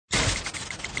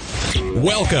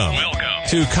Welcome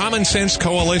to Common Sense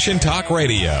Coalition Talk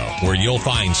Radio, where you'll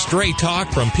find straight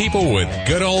talk from people with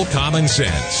good old common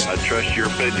sense. I trust your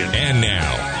opinion. And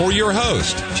now, for your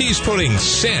host, she's putting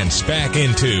sense back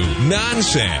into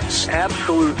nonsense.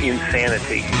 Absolute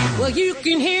insanity. Well, you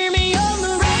can hear me on the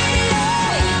radio.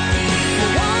 You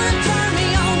wanna turn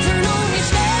me on your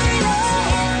stereo.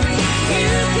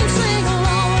 You can sing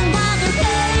along while they're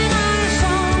playing our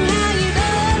song. How you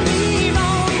done me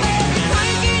wrong, baby,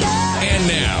 crank it up. And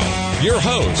now, your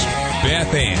host,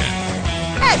 Beth Ann.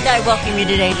 And I welcome you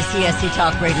today to CSC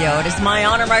Talk Radio. It is my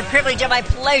honor, my privilege, and my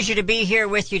pleasure to be here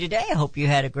with you today. I hope you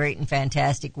had a great and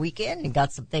fantastic weekend and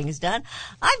got some things done.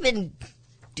 I've been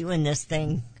doing this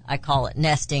thing, I call it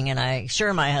nesting, and I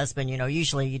assure my husband,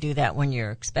 usually you do that when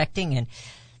you're expecting, and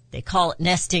they call it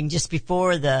nesting just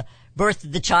before the birth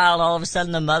of the child. All of a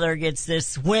sudden the mother gets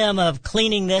this whim of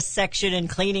cleaning this section and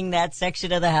cleaning that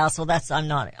section of the house. Well, I'm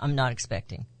not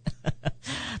expecting.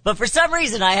 But for some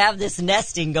reason I have this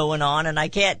nesting going on, and I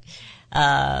can't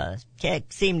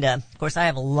seem to, of course I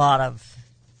have a lot of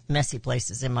messy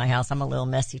places in my house. I'm a little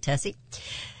messy Tessie.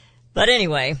 But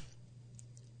anyway,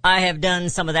 I have done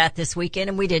some of that this weekend,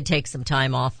 and we did take some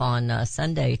time off on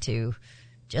Sunday to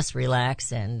just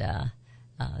relax. And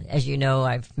as you know,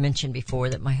 I've mentioned before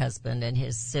that my husband and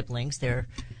his siblings,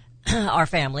 our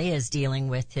family is dealing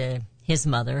with his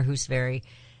mother, who's very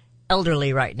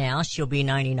elderly right now. She'll be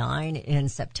 99 in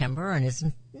September and is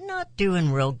not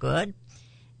doing real good.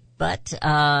 But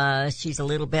she's a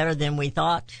little better than we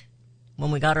thought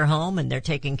when we got her home, and they're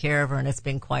taking care of her, and it's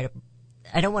been quite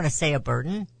I don't want to say a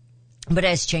burden, but it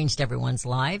has changed everyone's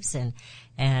lives, and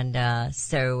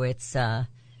so it's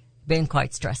been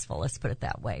quite stressful, let's put it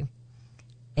that way.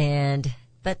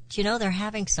 But they're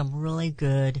having some really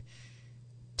good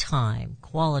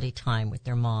quality time with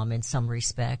their mom in some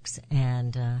respects,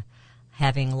 and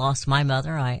having lost my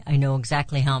mother, I know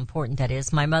exactly how important that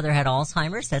is. My mother had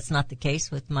Alzheimer's. That's not the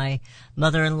case with my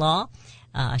mother-in-law.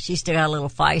 She still got a little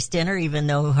feist in her, even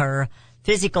though her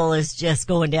physical is just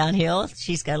going downhill.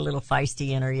 She's got a little feisty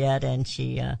in her yet, and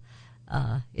she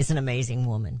is an amazing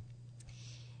woman.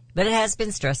 But it has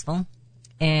been stressful,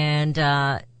 and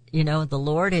the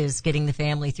Lord is getting the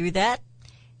family through that.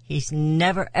 He's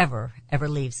never, ever, ever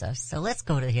leaves us. So let's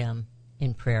go to Him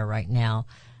in prayer right now,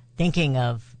 thinking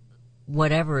of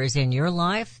whatever is in your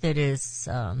life that is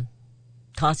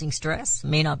causing stress.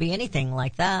 May not be anything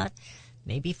like that.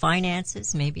 Maybe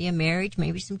finances, maybe a marriage,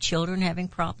 maybe some children having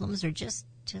problems, or just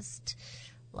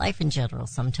life in general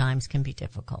sometimes can be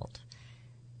difficult.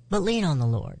 But lean on the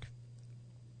Lord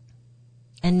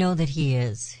and know that He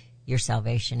is your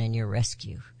salvation and your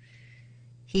rescue.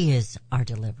 He is our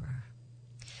deliverer.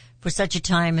 For such a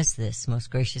time as this,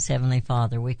 most gracious Heavenly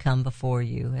Father, we come before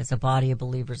you as a body of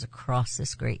believers across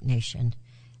this great nation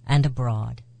and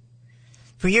abroad.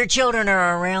 For your children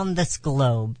are around this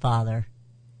globe, Father.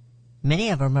 Many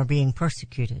of them are being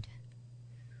persecuted.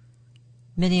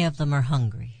 Many of them are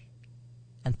hungry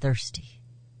and thirsty.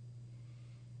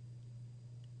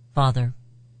 Father,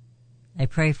 I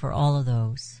pray for all of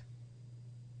those.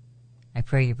 I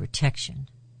pray your protection,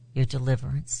 your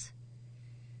deliverance,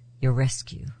 your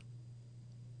rescue.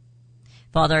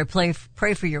 Father, I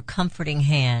pray for your comforting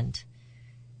hand,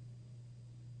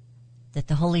 that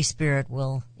the Holy Spirit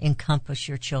will encompass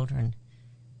your children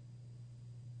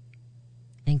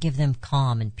and give them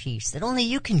calm and peace that only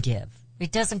you can give.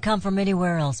 It doesn't come from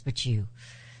anywhere else but you.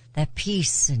 That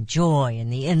peace and joy in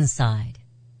the inside.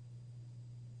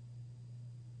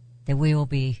 That we will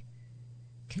be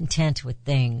content with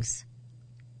things,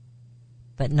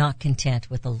 but not content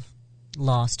with the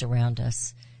lost around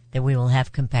us. That we will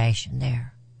have compassion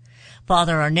there.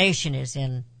 Father, our nation is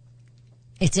in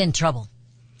trouble.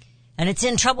 And it's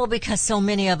in trouble because so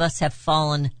many of us have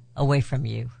fallen away from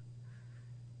you.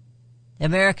 The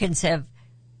Americans have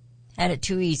had it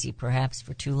too easy, perhaps,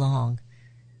 for too long.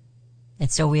 And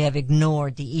so we have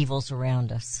ignored the evils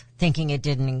around us, thinking it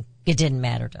didn't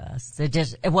matter to us.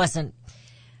 It wasn't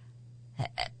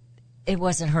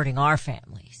hurting our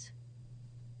families.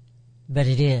 But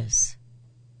it is.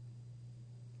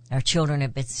 Our children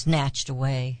have been snatched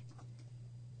away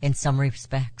in some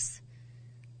respects.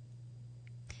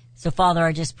 So, Father,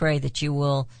 I just pray that you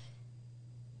will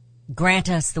grant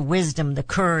us the wisdom, the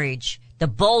courage, the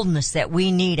boldness that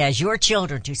we need as your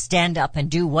children to stand up and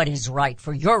do what is right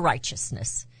for your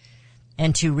righteousness,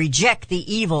 and to reject the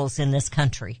evils in this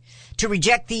country, to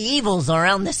reject the evils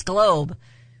around this globe,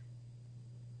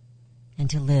 and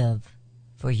to live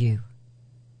for you.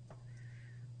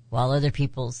 While other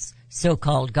people's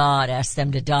so-called God asks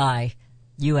them to die,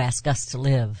 you ask us to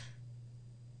live.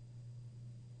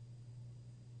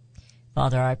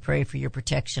 Father, I pray for your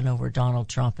protection over Donald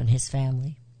Trump and his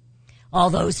family. All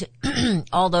those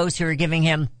who are giving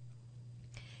him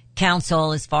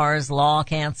counsel as far as law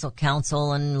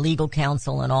counsel and legal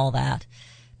counsel and all that.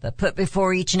 But put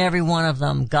before each and every one of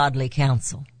them godly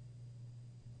counsel.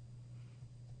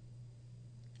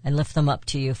 I lift them up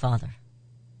to you, Father.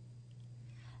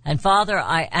 And Father,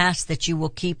 I ask that you will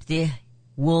keep the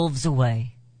wolves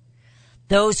away.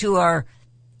 Those who are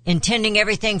intending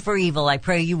everything for evil, I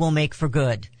pray you will make for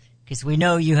good, because we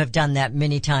know you have done that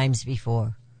many times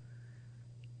before.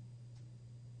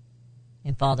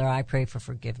 And Father, I pray for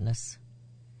forgiveness.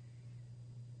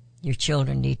 Your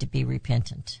children need to be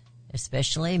repentant,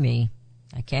 especially me.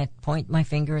 I can't point my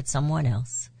finger at someone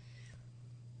else.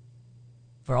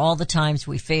 For all the times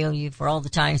we fail you, for all the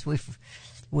times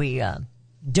we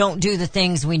don't do the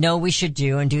things we know we should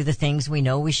do and do the things we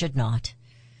know we should not.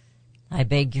 I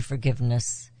beg your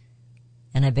forgiveness,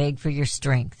 and I beg for your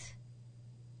strength,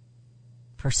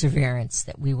 perseverance,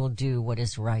 that we will do what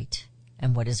is right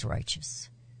and what is righteous.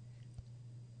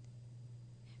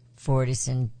 For it is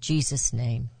in Jesus'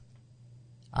 name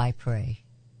I pray.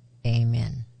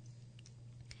 Amen.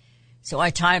 So I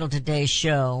titled today's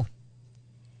show,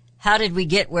 How Did We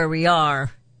Get Where We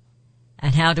Are,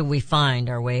 and How Do We Find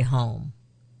Our Way Home?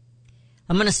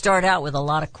 I'm going to start out with a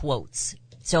lot of quotes,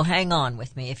 so hang on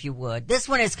with me if you would. This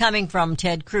one is coming from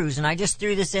Ted Cruz, and I just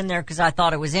threw this in there because I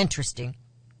thought it was interesting.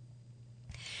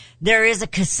 There is a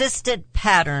consistent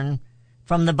pattern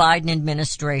from the Biden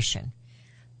administration.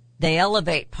 They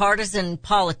elevate partisan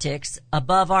politics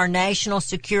above our national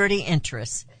security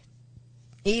interests,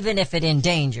 even if it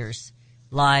endangers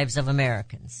lives of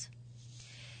Americans.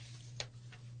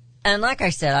 And like I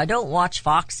said, I don't watch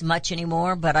Fox much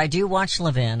anymore, but I do watch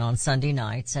Levin on Sunday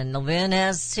nights, and Levin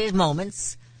has his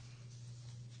moments.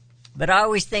 But I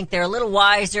always think they're a little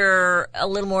wiser, a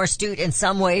little more astute in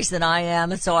some ways than I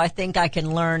am, and so I think I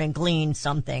can learn and glean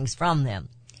some things from them.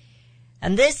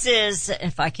 And this is,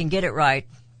 if I can get it right,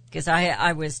 because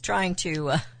I was trying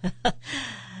to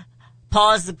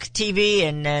pause the TV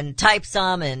and type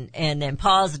some and then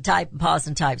pause and type and pause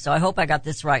and type. So I hope I got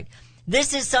this right.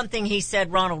 This is something he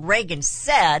said Ronald Reagan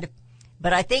said,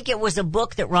 but I think it was a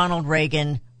book that Ronald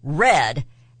Reagan read.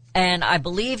 And I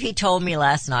believe he told me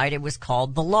last night it was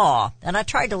called The Law. And I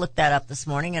tried to look that up this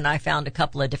morning, and I found a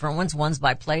couple of different ones. One's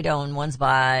by Plato and one's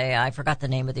by, I forgot the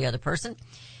name of the other person.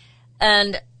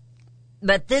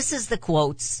 But this is the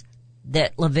quotes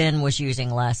that Levin was using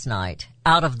last night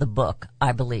out of the book,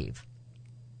 I believe.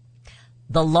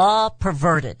 The law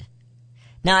perverted.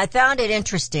 Now, I found it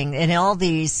interesting in all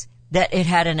these that it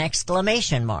had an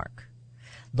exclamation mark.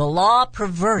 The law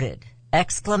perverted,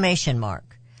 exclamation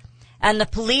mark. And the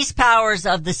police powers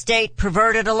of the state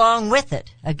perverted along with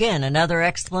it. Again, another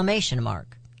exclamation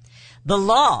mark. The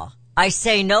law, I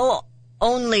say not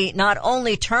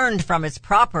only turned from its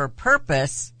proper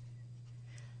purpose,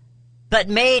 but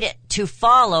made it to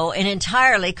follow an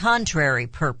entirely contrary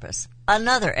purpose.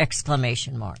 Another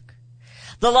exclamation mark.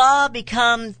 The law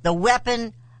become the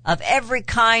weapon of every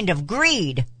kind of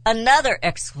greed. Another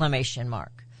exclamation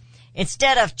mark.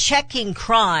 Instead of checking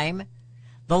crime,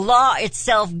 the law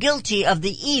itself guilty of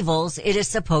the evils it is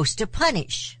supposed to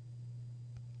punish.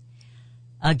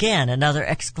 Again, another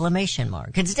exclamation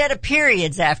mark. Instead of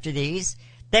periods after these,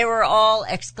 they were all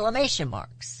exclamation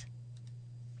marks.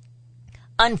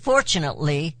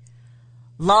 Unfortunately,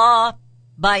 law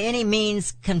by no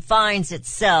means confines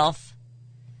itself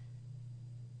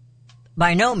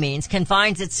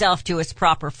to its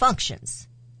proper functions.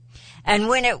 And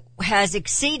when it has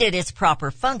exceeded its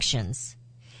proper functions,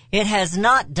 it has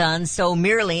not done so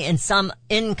merely in some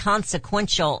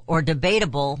inconsequential or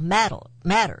debatable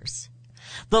matters.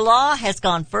 The law has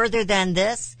gone further than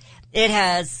this. It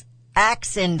has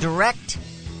acts in direct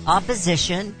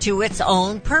opposition to its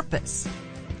own purpose.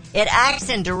 It acts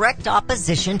in direct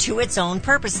opposition to its own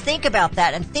purpose. Think about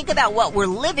that, and think about what we're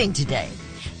living today.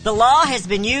 The law has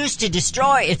been used to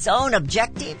destroy its own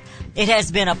objective. It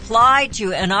has been applied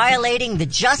to annihilating the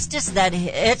justice that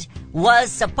it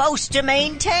was supposed to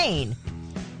maintain.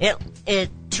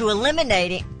 To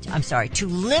limiting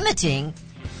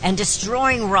and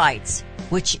destroying rights,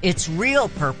 which its real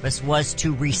purpose was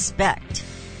to respect.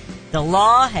 The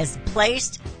law has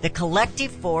placed the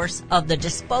collective force of the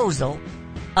disposal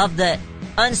of the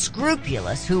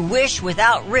unscrupulous who wish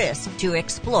without risk to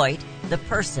exploit the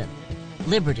person,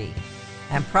 liberty,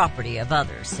 and property of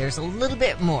others. There's a little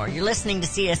bit more. You're listening to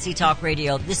CSC Talk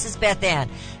Radio. This is Beth Ann.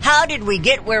 How did we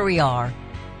get where we are?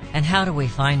 And how do we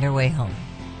find our way home?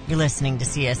 You're listening to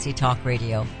CSC Talk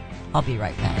Radio. I'll be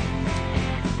right back.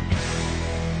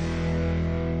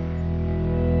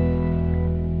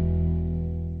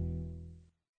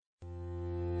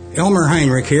 Elmer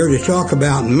Heinrich here to talk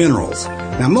about minerals.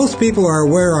 Now, most people are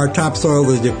aware our topsoil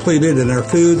is depleted and our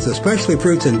foods, especially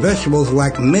fruits and vegetables,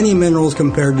 lack many minerals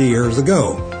compared to years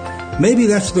ago. Maybe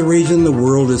that's the reason the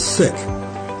world is sick.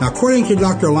 Now, according to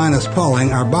Dr. Linus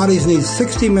Pauling, our bodies need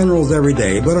 60 minerals every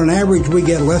day, but on average we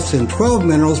get less than 12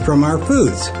 minerals from our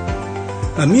foods.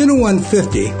 Immuno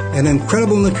 150, an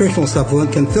incredible nutritional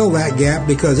supplement, can fill that gap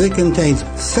because it contains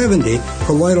 70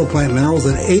 colloidal plant minerals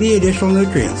and 80 additional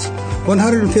nutrients,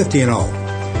 150 in all.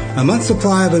 A month's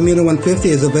supply of Immuno 150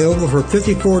 is available for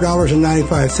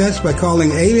 $54.95 by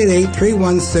calling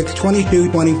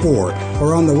 888-316-2224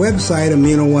 or on the website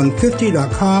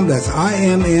immuno150.com. That's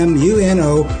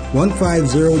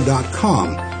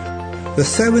IMMUNO150.com. The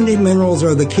 70 minerals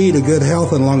are the key to good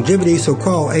health and longevity, so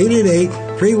call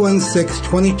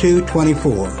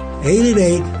 888-316-2224.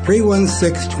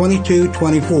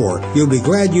 888-316-2224. You'll be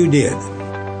glad you did.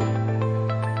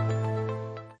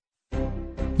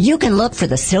 You can look for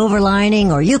the silver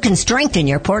lining, or you can strengthen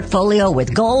your portfolio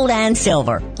with gold and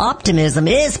silver. Optimism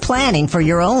is planning for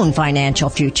your own financial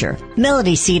future.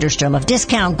 Melody Cedarstrom of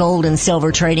Discount Gold and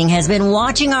Silver Trading has been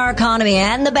watching our economy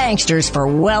and the banksters for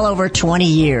well over 20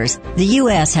 years. The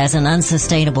U.S. has an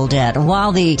unsustainable debt, and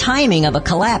while the timing of a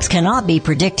collapse cannot be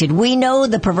predicted, we know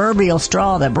the proverbial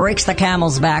straw that breaks the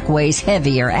camel's back weighs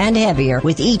heavier and heavier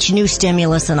with each new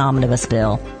stimulus and omnibus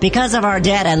bill. Because of our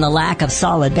debt and the lack of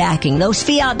solid backing, those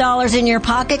fiat dollars in your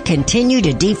pocket continue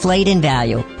to deflate in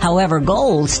value. However,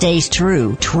 gold stays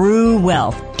true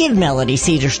wealth. Give Melody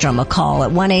Cedarstrom a call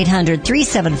at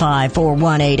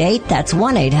 1-800-375-4188. That's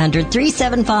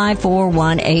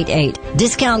 1-800-375-4188.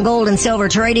 Discount Gold and Silver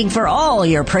Trading for all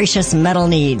your precious metal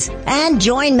needs. And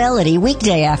join Melody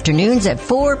weekday afternoons at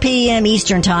 4 p.m.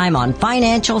 Eastern Time on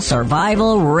Financial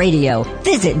Survival Radio.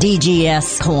 Visit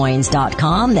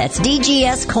DGScoins.com. That's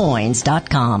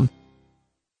DGScoins.com.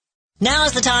 Now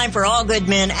is the time for all good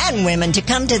men and women to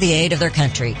come to the aid of their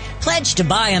country. Pledge to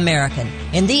buy American.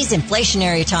 In these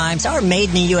inflationary times, our Made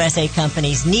in the USA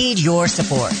companies need your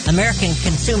support. American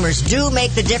consumers do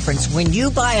make the difference. When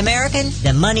you buy American,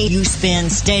 the money you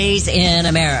spend stays in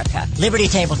America. Liberty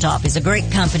Tabletop is a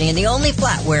great company and the only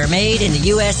flatware made in the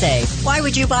USA. Why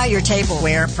would you buy your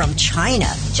tableware from China?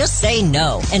 Just say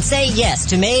no and say yes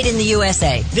to Made in the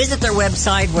USA. Visit their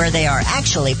website where they are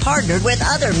actually partnered with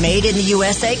other Made in the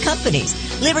USA companies.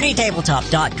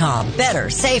 LibertyTabletop.com. Better,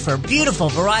 safer, beautiful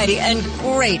variety, and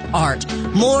great art.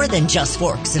 More than just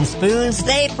forks and spoons,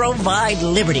 they provide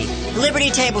liberty.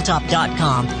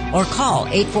 LibertyTabletop.com or call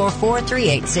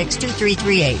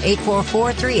 844-386-2338.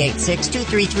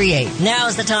 844-386-2338. Now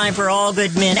is the time for all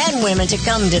good men and women to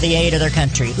come to the aid of their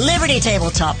country.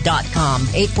 LibertyTabletop.com.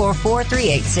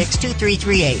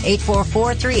 844-386-2338.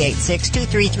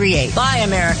 844-386-2338. Buy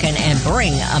American and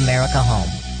bring America home.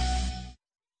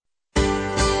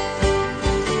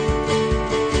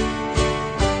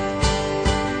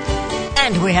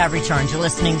 And we have returned. You're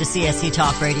listening to CSC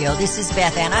Talk Radio. This is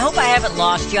Beth Ann. I hope I haven't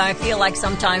lost you. I feel like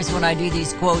sometimes when I do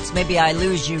these quotes, maybe I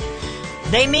lose you.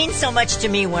 They mean so much to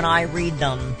me when I read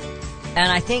them. And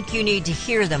I think you need to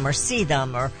hear them or see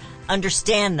them or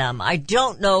understand them. I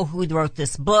don't know who wrote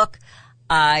this book.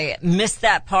 I missed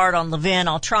that part on Levin.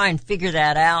 I'll try and figure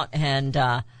that out. And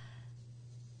but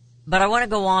I want to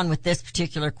go on with this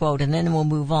particular quote, and then we'll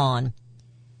move on.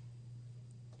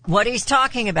 What he's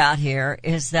talking about here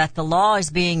is that the law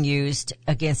is being used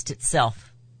against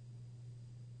itself.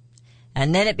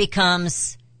 And then it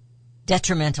becomes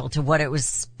detrimental to what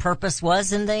its purpose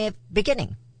was in the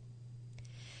beginning.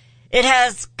 It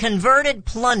has converted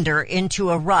plunder into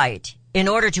a right in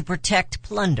order to protect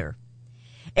plunder.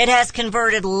 It has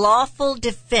converted lawful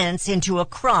defense into a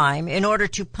crime in order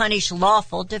to punish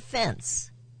lawful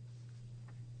defense.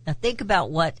 Now think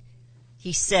about what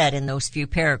he said in those few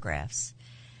paragraphs.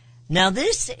 Now,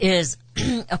 this is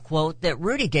a quote that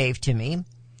Rudy gave to me,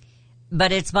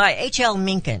 but it's by H.L.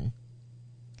 Mencken.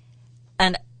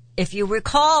 And if you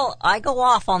recall, I go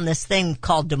off on this thing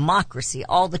called democracy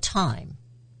all the time.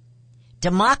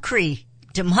 Democracy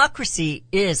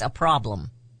is a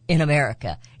problem in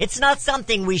America. It's not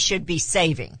something we should be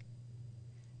saving.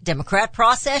 Democrat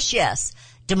process, yes.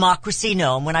 Democracy,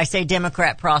 no. And when I say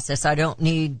Democrat process, I don't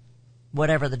need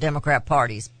whatever the Democrat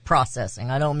Party's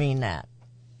processing. I don't mean that.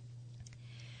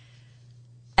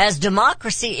 As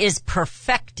democracy is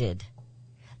perfected,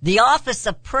 the office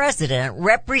of president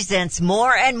represents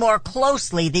more and more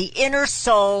closely the inner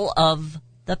soul of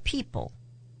the people.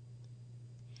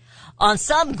 On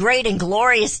some great and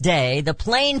glorious day, the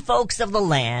plain folks of the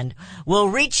land will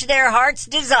reach their heart's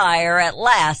desire at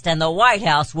last, and the White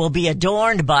House will be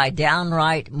adorned by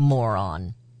downright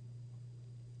moron.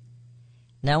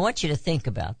 Now, I want you to think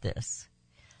about this.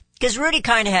 Because Rudy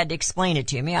kind of had to explain it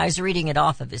to me. I was reading it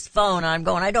off of his phone, and I'm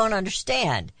going, I don't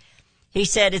understand. He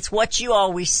said, it's what you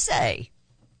always say.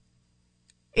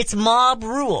 It's mob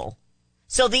rule.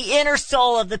 So the inner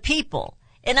soul of the people.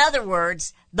 In other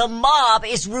words, the mob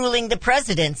is ruling the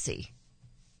presidency.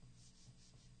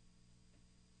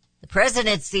 The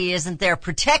presidency isn't there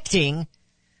protecting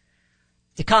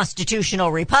the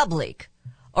constitutional republic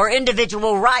or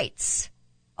individual rights.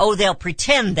 Oh, they'll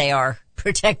pretend they are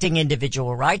protecting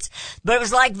individual rights. But it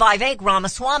was like Vivek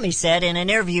Ramaswamy said in an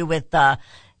interview with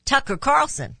Tucker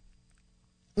Carlson.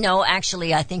 No,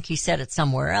 actually, I think he said it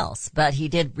somewhere else, but he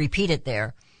did repeat it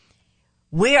there.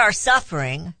 We are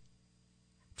suffering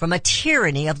from a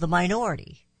tyranny of the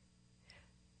minority.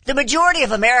 The majority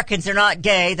of Americans are not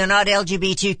gay, they're not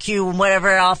LGBTQ, and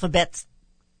whatever alphabet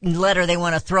letter they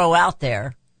want to throw out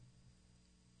there.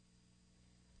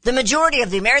 The majority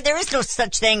of the Americans, there is no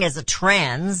such thing as a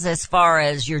trans as far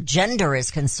as your gender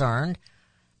is concerned.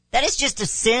 That is just a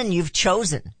sin you've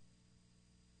chosen.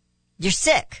 You're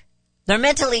sick. They're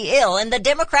mentally ill, and the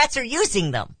Democrats are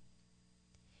using them.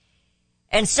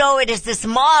 And so it is this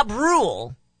mob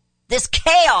rule, this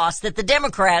chaos that the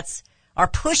Democrats are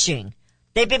pushing.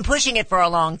 They've been pushing it for a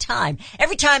long time.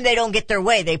 Every time they don't get their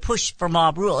way, they push for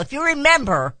mob rule. If you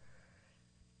remember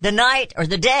the night or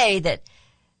the day that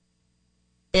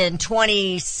in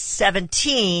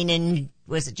 2017,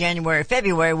 was it January or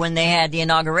February, when they had the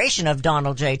inauguration of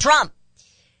Donald J. Trump,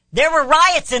 there were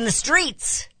riots in the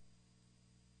streets.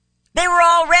 They were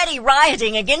already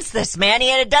rioting against this man. He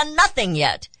had done nothing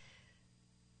yet,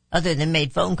 other than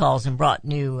made phone calls and brought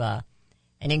new and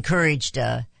encouraged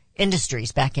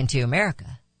industries back into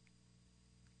America.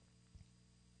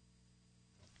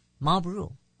 Mob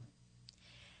rule.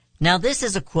 Now, this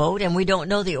is a quote, and we don't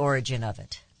know the origin of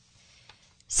it.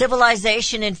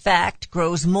 Civilization, in fact,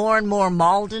 grows more and more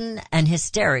maudlin and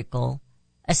hysterical,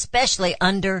 especially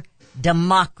under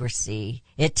democracy.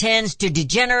 It tends to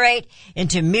degenerate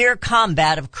into mere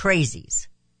combat of crazes.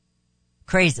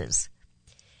 The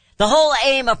whole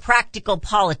aim of practical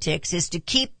politics is to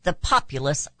keep the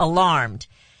populace alarmed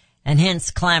and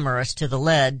hence clamorous to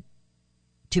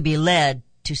be led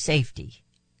to safety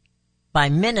by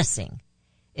menacing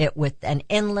it with an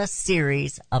endless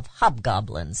series of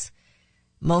hobgoblins,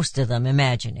 most of them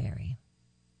imaginary.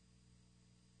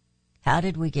 How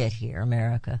did we get here,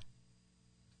 America?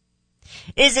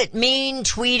 Is it mean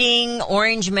tweeting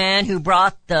orange man who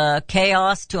brought the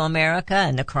chaos to America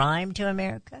and the crime to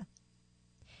America?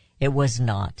 It was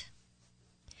not.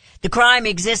 The crime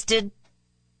existed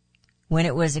when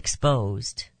it was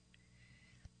exposed.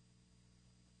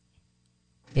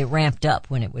 It ramped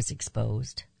up when it was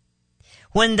exposed.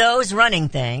 When those running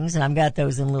things, and I've got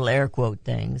those in little air quote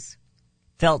things,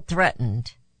 felt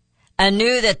threatened and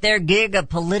knew that their gig of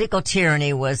political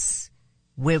tyranny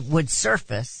would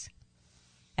surface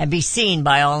and be seen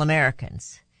by all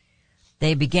Americans,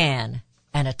 they began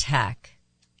an attack,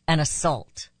 an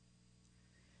assault.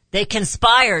 They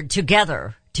conspired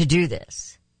together to do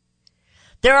this.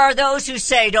 There are those who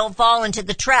say don't fall into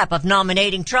the trap of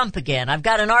nominating Trump again. I've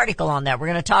got an article on that. We're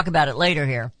going to talk about it later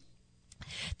here.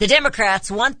 The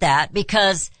Democrats want that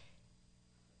because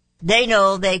they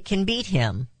know they can beat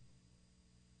him.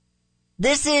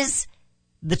 This is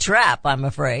the trap, I'm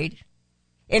afraid.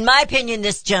 In my opinion,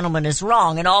 this gentleman is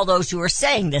wrong, and all those who are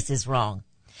saying this is wrong.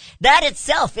 That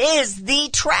itself is the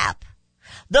trap.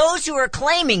 Those who are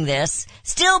claiming this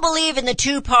still believe in the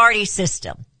two-party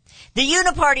system. The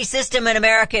uniparty system in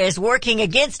America is working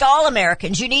against all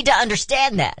Americans. You need to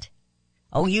understand that.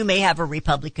 Oh, you may have a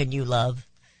Republican you love.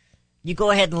 You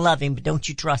go ahead and love him, but don't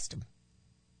you trust him.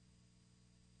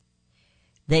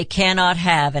 They cannot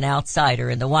have an outsider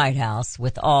in the White House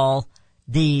with all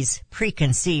these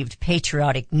preconceived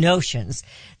patriotic notions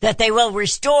that they will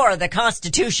restore the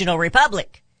constitutional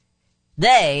republic.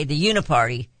 They, the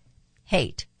uniparty,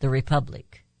 hate the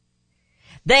republic.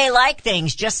 They like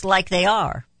things just like they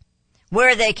are,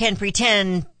 where they can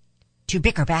pretend to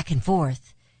bicker back and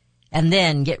forth and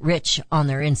then get rich on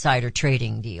their insider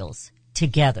trading deals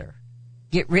together.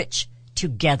 Get rich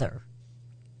together.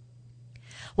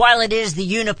 While it is the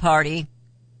uniparty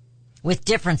with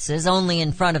differences only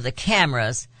in front of the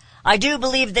cameras, I do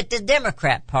believe that the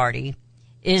Democrat Party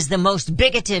is the most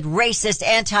bigoted, racist,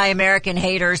 anti-American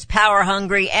haters,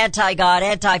 power-hungry, anti-God,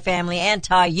 anti-family,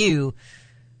 anti-you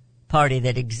party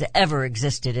that ever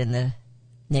existed in the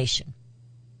nation.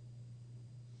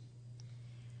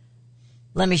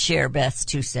 Let me share Beth's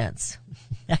 2 cents.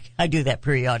 I do that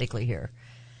periodically here.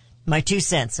 My 2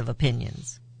 cents of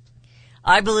opinions.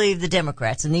 I believe the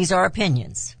Democrats, and these are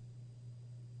opinions.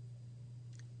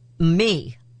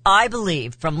 I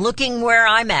believe, from looking where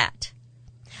I'm at,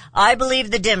 I believe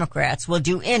the Democrats will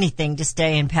do anything to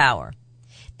stay in power.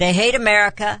 They hate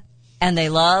America and they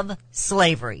love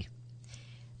slavery.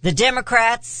 The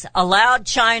Democrats allowed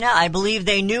China. I believe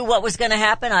they knew what was going to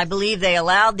happen. I believe they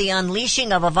allowed the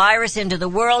unleashing of a virus into the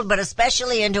world, but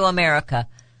especially into America,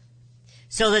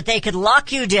 so that they could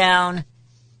lock you down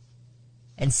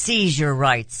and seize your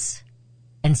rights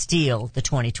and steal the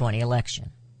 2020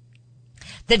 election.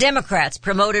 The Democrats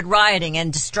promoted rioting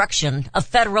and destruction of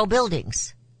federal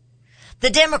buildings.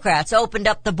 The Democrats opened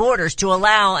up the borders to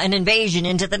allow an invasion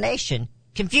into the nation,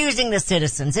 confusing the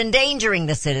citizens, endangering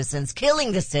the citizens,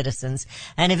 killing the citizens,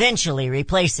 and eventually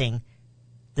replacing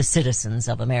the citizens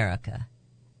of America.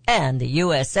 And the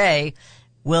USA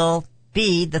will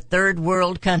be the third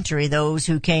world country, those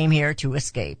who came here to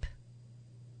escape.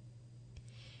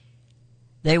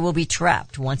 They will be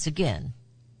trapped once again,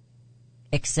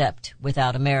 except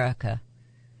without America,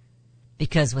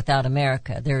 because without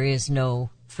America there is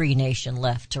no free nation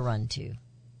left to run to.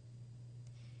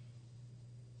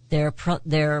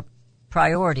 Their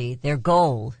priority, their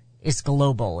goal is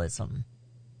globalism,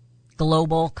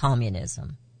 global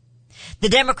communism. The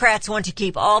Democrats want to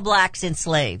keep all blacks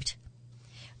enslaved.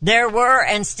 They were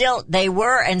and still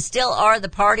are the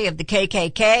party of the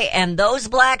KKK, and those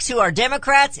blacks who are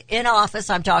Democrats in office,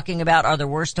 I'm talking about, are the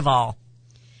worst of all.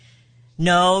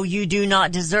 No, you do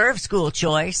not deserve school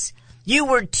choice.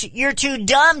 You're too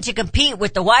dumb to compete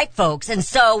with the white folks, and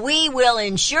so we will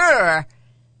ensure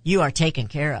you are taken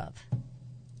care of.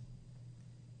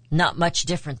 Not much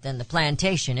different than the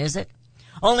plantation, is it?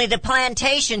 Only the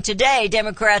plantation today,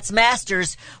 Democrats'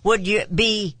 masters are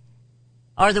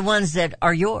the ones that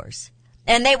are yours.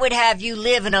 And they would have you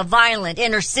live in a violent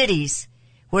inner cities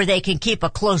where they can keep a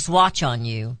close watch on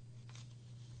you.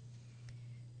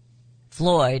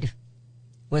 Floyd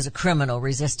was a criminal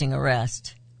resisting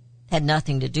arrest. Had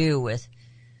nothing to do with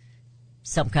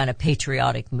some kind of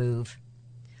patriotic move.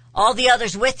 All the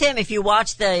others with him, if you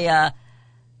watch the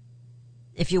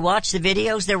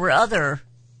videos, there were other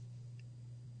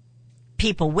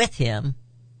people with him.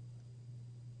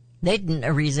 They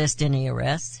didn't resist any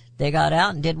arrests. They got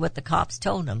out and did what the cops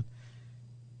told them.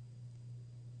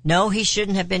 No, he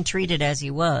shouldn't have been treated as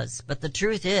he was. But the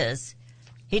truth is,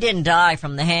 he didn't die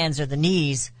from the hands or the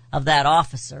knees of that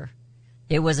officer.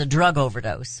 It was a drug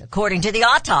overdose. According to the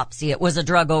autopsy, it was a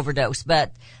drug overdose,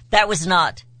 but that was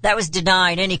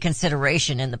denied any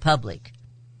consideration in the public.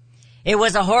 It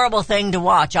was a horrible thing to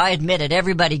watch. I admit it.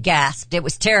 Everybody gasped. It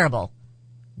was terrible.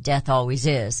 Death always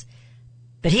is.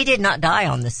 But he did not die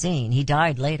on the scene. He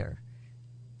died later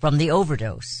from the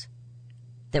overdose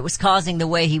that was causing the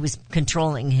way he was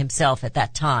controlling himself at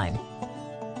that time,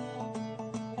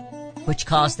 which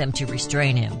caused them to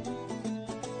restrain him.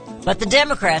 But the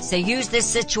Democrats, they used this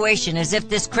situation as if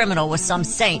this criminal was some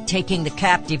saint taking the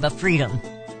captive of freedom.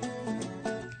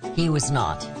 He was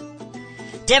not.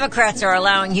 Democrats are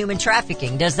allowing human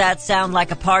trafficking. Does that sound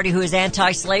like a party who is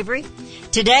anti-slavery?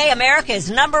 Today, America is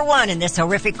number one in this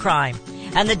horrific crime.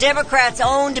 And the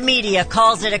Democrats-owned media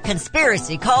calls it a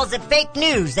conspiracy, calls it fake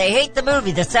news. They hate the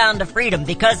movie The Sound of Freedom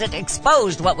because it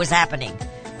exposed what was happening.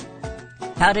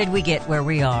 How did we get where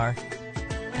we are?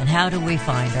 And how do we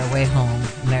find our way home,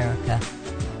 America?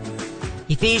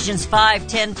 Ephesians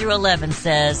 5:10 through 11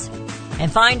 says,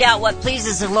 "And find out what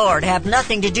pleases the Lord. Have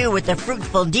nothing to do with the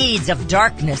fruitful deeds of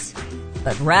darkness,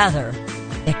 but rather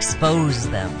expose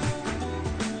them."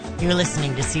 You're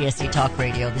listening to CSC Talk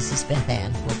Radio. This is Beth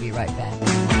Ann. We'll be right back.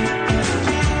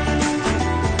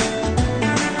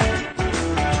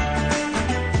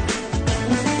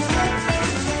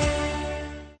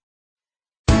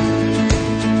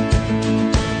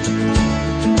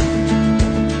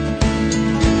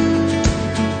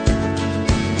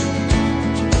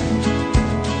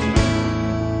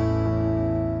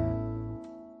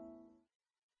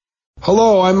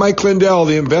 Hello, I'm Mike Lindell,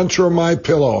 the inventor of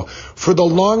MyPillow. For the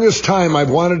longest time, I've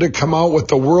wanted to come out with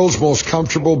the world's most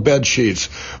comfortable bed sheets.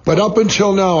 But up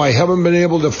until now, I haven't been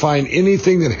able to find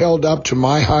anything that held up to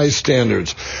my high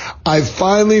standards. I've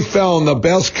finally found the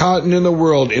best cotton in the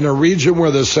world in a region where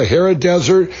the Sahara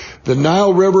Desert, the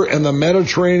Nile River, and the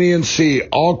Mediterranean Sea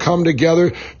all come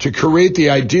together to create the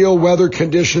ideal weather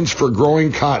conditions for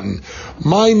growing cotton.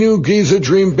 My new Giza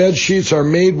Dream bed sheets are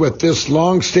made with this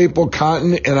long staple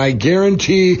cotton, and I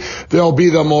guarantee they'll be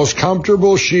the most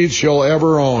comfortable sheets you'll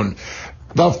ever own.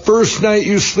 The first night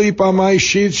you sleep on my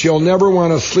sheets, you'll never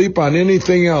want to sleep on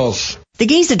anything else. The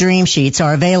Giza Dream Sheets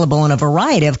are available in a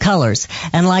variety of colors,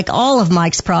 and like all of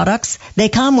Mike's products, they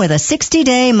come with a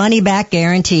 60-day money-back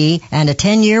guarantee and a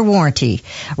 10-year warranty.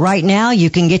 Right now, you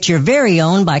can get your very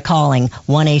own by calling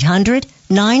 1-800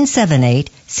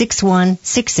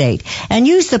 888-978-6168 and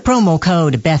use the promo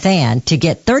code BethAnn to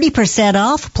get 30%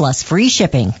 off plus free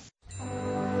shipping.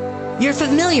 You're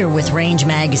familiar with Range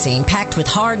Magazine, packed with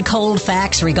hard, cold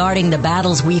facts regarding the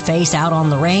battles we face out on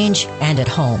the range and at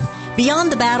home.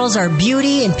 Beyond the battles are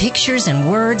beauty and pictures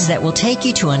and words that will take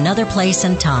you to another place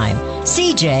and time.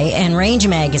 CJ and Range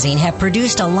Magazine have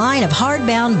produced a line of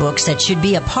hardbound books that should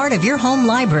be a part of your home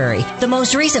library. The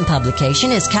most recent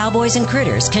publication is Cowboys and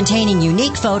Critters, containing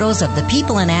unique photos of the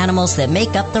people and animals that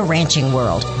make up the ranching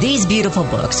world. These beautiful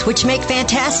books, which make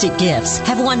fantastic gifts,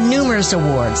 have won numerous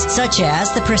awards, such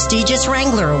as the prestigious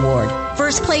Wrangler Award,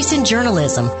 First Place in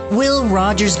Journalism, Will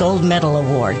Rogers Gold Medal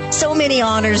Award. So many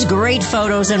honors, great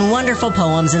photos, and wonderful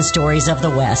poems and stories of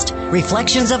the West.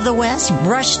 Reflections of the West,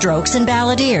 Brushstrokes and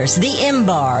Balladeers, The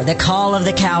Imbar, The Call of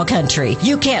the Cow Country.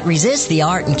 You can't resist the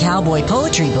art and cowboy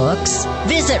poetry books.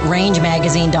 Visit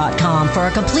rangemagazine.com for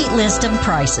a complete list of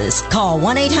prices. Call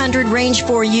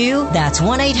 1-800-RANGE-4U. That's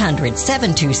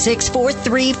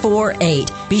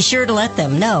 1-800-726-4348. Be sure to let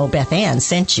them know Beth Ann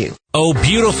sent you. Oh,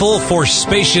 beautiful for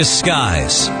spacious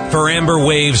skies, for amber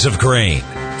waves of grain,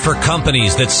 for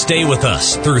companies that stay with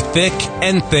us through thick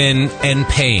and thin and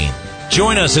pain.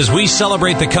 Join us as we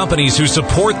celebrate the companies who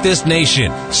support this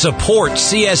nation. Support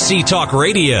CSC Talk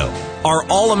Radio. Our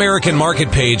All-American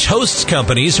Market page hosts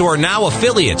companies who are now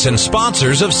affiliates and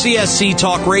sponsors of CSC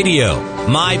Talk Radio.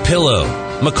 MyPillow,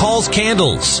 McCall's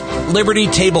Candles, Liberty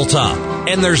Tabletop,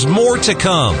 and there's more to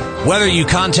come. Whether you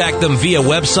contact them via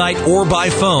website or by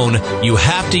phone, you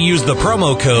have to use the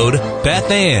promo code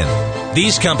BethAnn.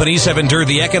 These companies have endured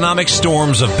the economic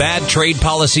storms of bad trade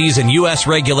policies and U.S.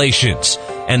 regulations,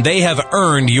 and they have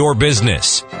earned your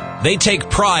business. They take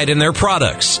pride in their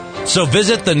products. So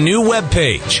visit the new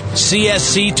webpage,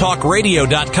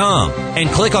 csctalkradio.com, and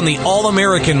click on the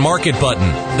All-American Market button.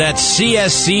 That's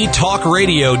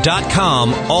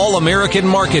csctalkradio.com, All-American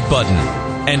Market button.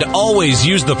 And always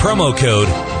use the promo code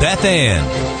BethAnn.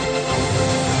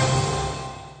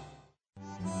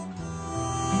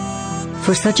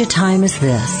 For such a time as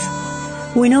this,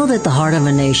 we know that the heart of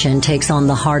a nation takes on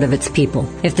the heart of its people.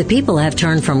 If the people have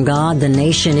turned from God, the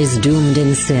nation is doomed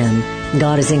in sin.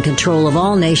 God is in control of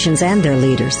all nations and their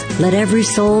leaders. Let every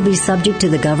soul be subject to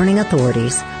the governing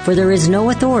authorities, for there is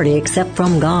no authority except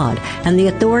from God, and the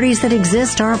authorities that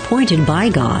exist are appointed by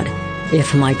God.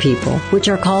 If my people, which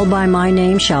are called by my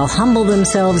name, shall humble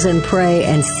themselves and pray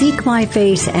and seek my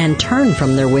face and turn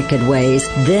from their wicked ways,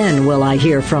 then will I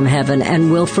hear from heaven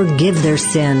and will forgive their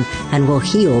sin and will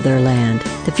heal their land.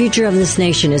 The future of this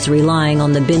nation is relying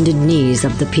on the bended knees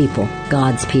of the people,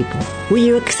 God's people. Will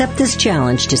you accept this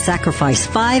challenge to sacrifice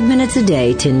 5 minutes a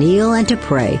day to kneel and to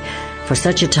pray? For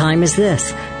such a time as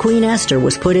this, Queen Esther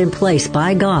was put in place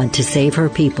by God to save her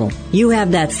people. You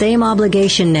have that same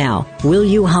obligation now. Will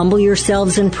you humble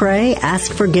yourselves and pray,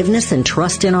 ask forgiveness, and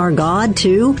trust in our God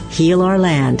to heal our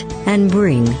land and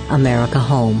bring America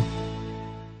home?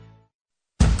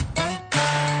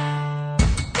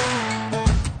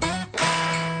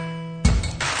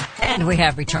 And we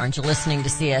have returned to listening to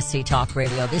CSC Talk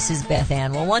Radio. This is Beth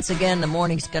Ann. Well, once again, the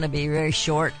morning's going to be very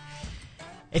short.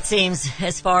 It seems,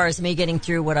 as far as me getting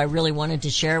through what I really wanted to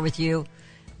share with you.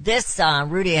 This,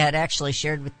 Rudy had actually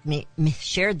shared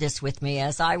this with me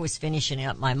as I was finishing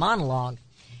up my monologue.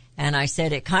 And I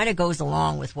said it kind of goes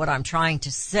along with what I'm trying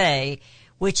to say,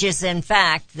 which is, in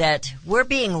fact, that we're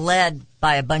being led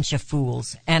by a bunch of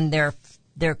fools, and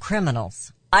they're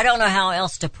criminals. I don't know how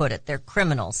else to put it. They're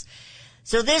criminals.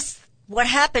 So what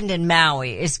happened in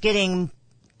Maui is getting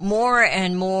more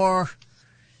and more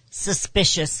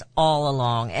suspicious all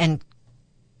along and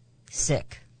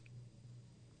sick.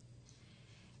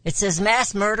 It says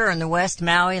mass murder in the West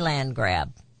Maui land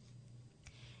grab.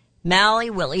 Maui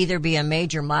will either be a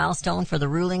major milestone for the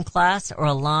ruling class or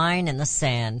a line in the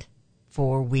sand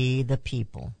for we the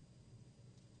people.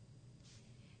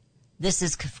 This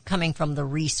is coming from the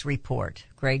Reese Report,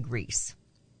 Greg Reese.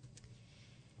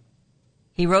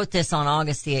 He wrote this on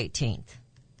August the 18th.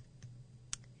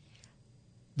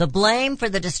 The blame for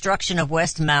the destruction of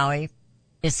West Maui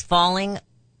is falling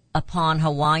upon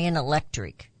Hawaiian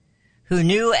Electric, who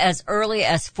knew as early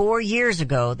as 4 years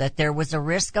ago that there was a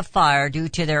risk of fire due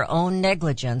to their own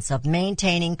negligence of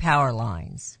maintaining power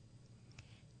lines,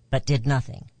 but did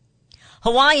nothing.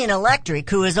 Hawaiian Electric,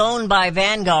 who is owned by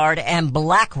Vanguard and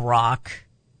BlackRock,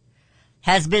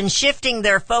 has been shifting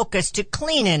their focus to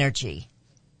clean energy.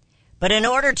 But in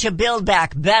order to build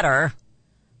back better,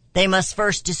 they must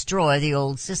first destroy the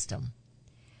old system.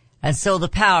 And so the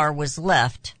power was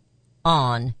left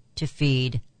on to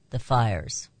feed the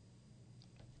fires.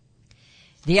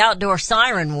 The outdoor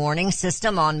siren warning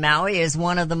system on Maui is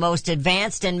one of the most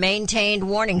advanced and maintained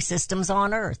warning systems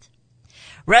on Earth.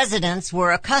 Residents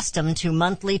were accustomed to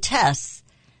monthly tests,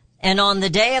 and on the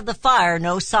day of the fire,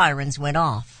 no sirens went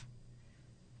off.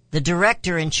 The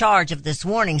director in charge of this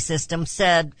warning system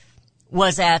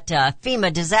was at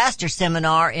FEMA disaster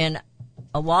seminar in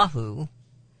Oahu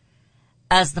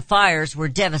as the fires were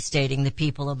devastating the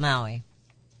people of Maui.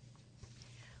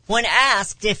 When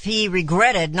asked if he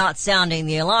regretted not sounding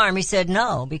the alarm, he said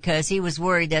no, because he was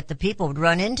worried that the people would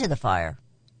run into the fire.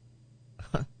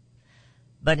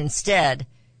 But instead,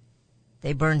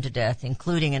 they burned to death,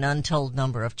 including an untold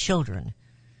number of children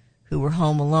who were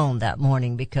home alone that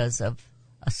morning because of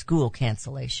a school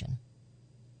cancellation.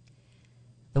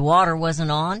 The water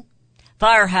wasn't on,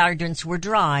 fire hydrants were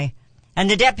dry, and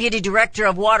the deputy director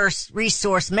of water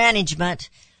resource management,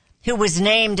 who was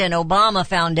named an Obama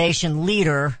Foundation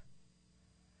leader,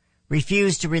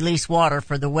 refused to release water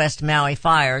for the West Maui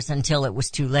fires until it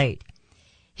was too late.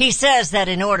 He says that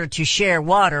in order to share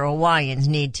water, Hawaiians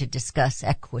need to discuss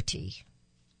equity.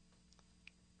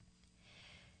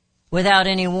 Without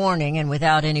any warning and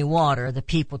without any water, the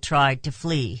people tried to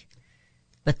flee,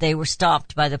 but they were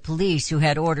stopped by the police, who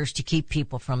had orders to keep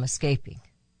people from escaping.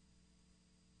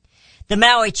 The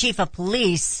Maui chief of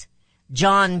police,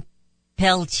 John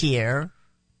Peltier,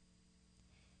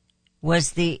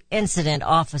 was the incident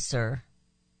officer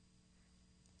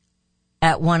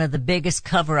at one of the biggest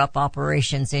cover-up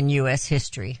operations in U.S.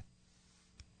 history,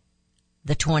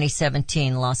 the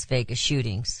 2017 Las Vegas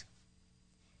shootings.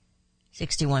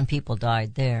 61 people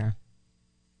died there.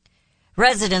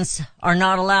 Residents are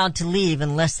not allowed to leave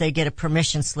unless they get a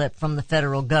permission slip from the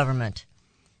federal government,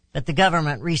 but the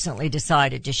government recently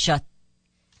decided to shut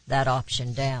that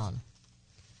option down.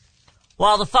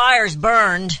 While the fires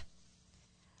burned,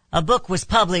 a book was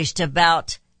published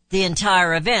about the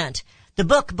entire event. The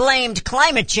book blamed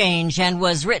climate change and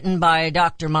was written by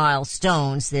Dr. Miles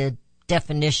Stones. The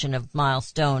definition of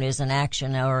milestone is an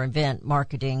action or event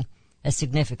marking a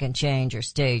significant change or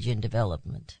stage in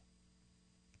development.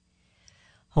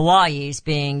 Hawaii is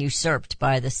being usurped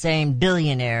by the same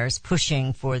billionaires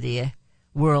pushing for the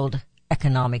World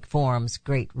Economic Forum's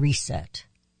Great Reset.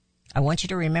 I want you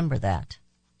to remember that.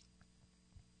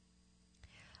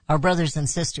 Our brothers and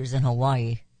sisters in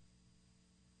Hawaii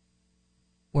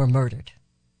were murdered.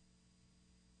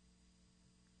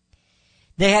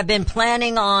 They have been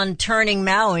planning on turning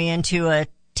Maui into a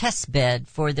test bed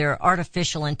for their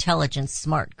artificial intelligence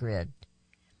smart grid.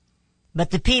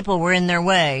 But the people were in their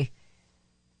way,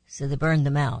 so they burned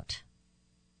them out.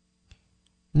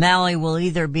 Maui will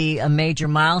either be a major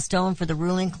milestone for the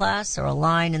ruling class or a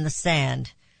line in the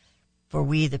sand for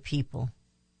we the people.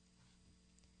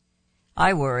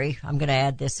 I worry, I'm going to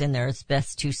add this in there, it's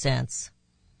Beth's 2 cents.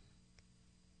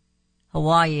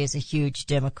 Hawaii is a huge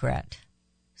Democrat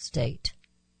state.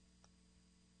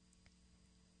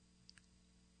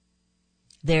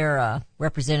 Their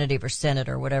representative or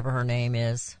senator, whatever her name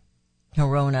is,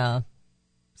 Hirona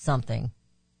something,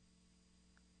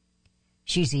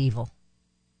 she's evil.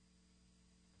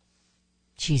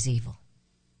 She's evil.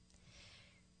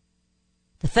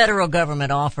 The federal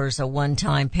government offers a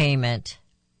one-time payment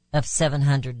of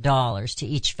 $700 to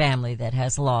each family that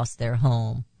has lost their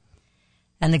home.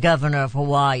 And the governor of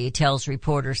Hawaii tells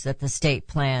reporters that the state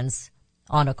plans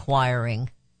on acquiring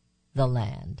the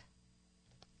land.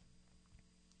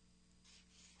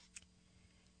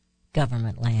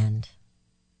 Government land.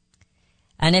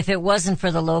 And if it wasn't for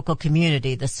the local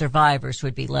community, the survivors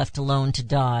would be left alone to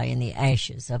die in the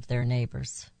ashes of their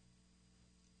neighbors.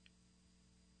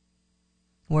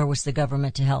 Where was the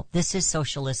government to help? This is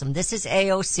socialism. This is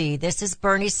AOC. This is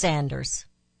Bernie Sanders.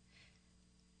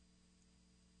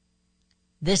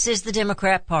 This is the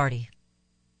Democrat Party.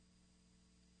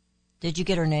 Did you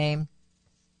get her name?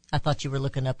 I thought you were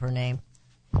looking up her name.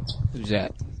 Who's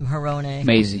that? Hirona.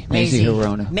 Maisie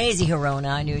Hirona. Maisie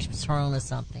Hirona. I knew it was Hirona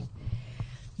something.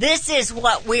 This is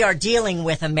what we are dealing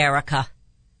with, America.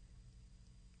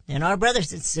 And our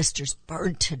brothers and sisters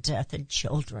burned to death and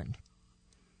children.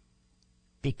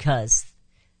 Because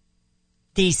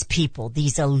these people,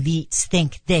 these elites,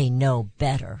 think they know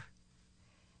better.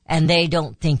 And they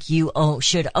don't think you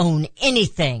should own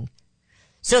anything.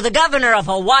 So the governor of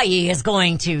Hawaii is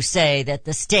going to say that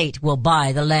the state will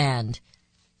buy the land.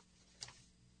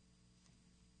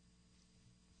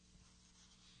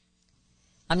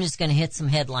 I'm just going to hit some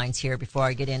headlines here before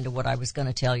I get into what I was going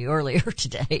to tell you earlier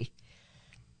today.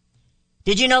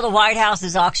 Did you know the White House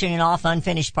is auctioning off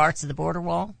unfinished parts of the border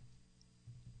wall?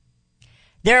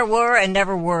 There was and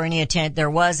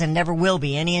never will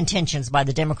be any intentions by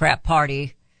the Democrat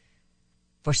Party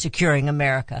for securing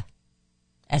America.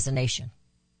 as a nation.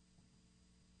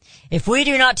 If we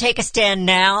do not take a stand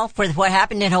now for what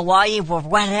happened in Hawaii, for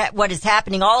what is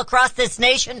happening all across this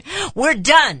nation, we're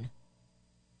done.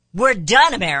 We're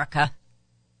done, America.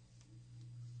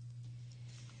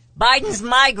 Biden's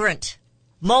migrant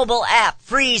mobile app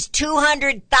frees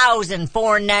 200,000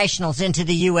 foreign nationals into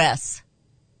the U.S.,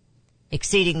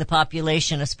 exceeding the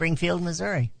population of Springfield,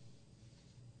 Missouri.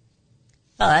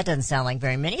 Well, that doesn't sound like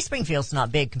very many. Springfield's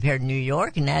not big compared to New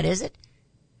York, and that is it.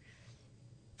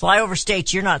 Fly over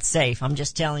states, you're not safe. I'm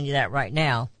just telling you that right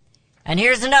now. And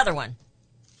here's another one.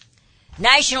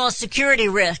 National security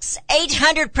risks,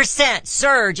 800%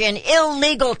 surge in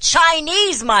illegal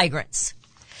Chinese migrants.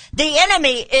 The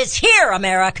enemy is here,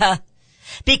 America,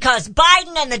 because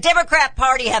Biden and the Democrat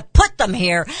Party have put them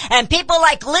here, and people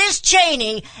like Liz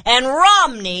Cheney and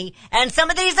Romney and some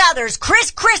of these others,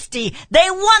 Chris Christie, they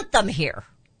want them here.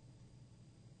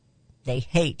 They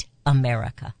hate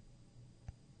America.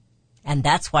 And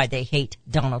that's why they hate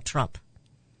Donald Trump.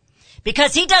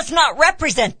 Because he does not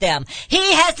represent them.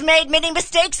 He has made many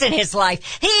mistakes in his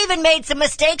life. He even made some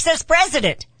mistakes as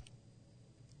president.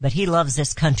 But he loves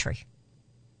this country.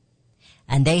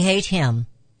 And they hate him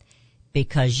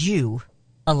because you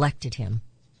elected him.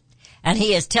 And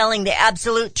he is telling the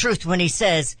absolute truth when he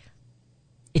says,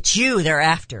 it's you they're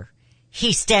after.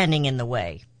 He's standing in the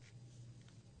way.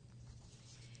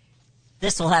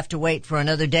 This will have to wait for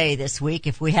another day this week,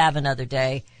 if we have another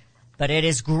day. But it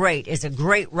is great. It's a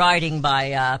great writing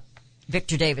by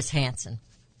Victor Davis Hanson.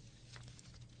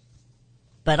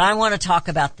 But I want to talk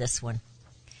about this one.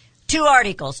 2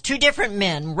 articles, 2 different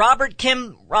men. Roger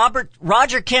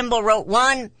Kimball wrote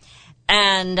one,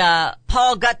 and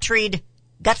Paul Gottfried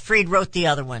wrote the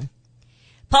other one.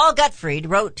 Paul Gottfried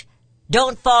wrote,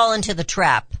 "Don't fall into the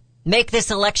trap. Make this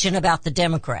election about the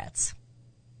Democrats."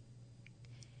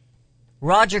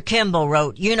 Roger Kimball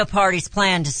wrote, "Uniparty's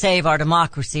plan to save our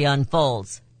democracy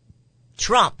unfolds.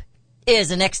 Trump is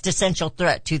an existential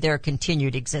threat to their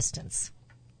continued existence."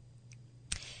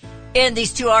 In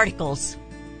these 2 articles,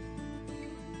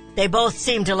 they both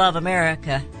seem to love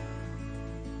America,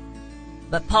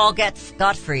 but Paul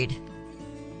Gottfried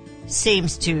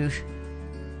seems to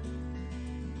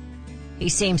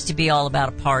be all about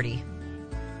a party.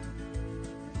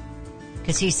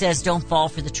 Because he says, don't fall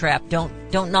for the trap.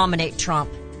 Don't nominate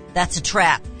Trump. That's a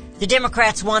trap. The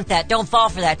Democrats want that. Don't fall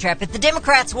for that trap. If the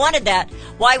Democrats wanted that,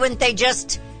 why wouldn't they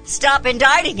just stop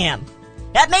indicting him?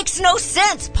 That makes no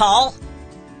sense, Paul.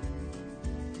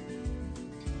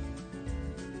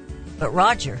 But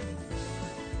Roger,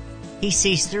 he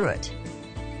sees through it.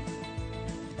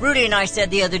 Rudy and I said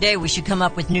the other day we should come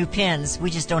up with new pins. We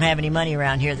just don't have any money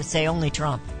around here that say only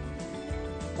Trump.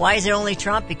 Why is it only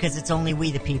Trump? Because it's only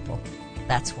we the people.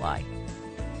 That's why.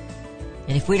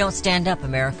 And if we don't stand up,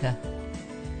 America,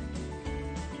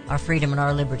 our freedom and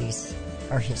our liberties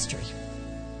are history.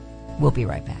 We'll be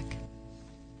right back.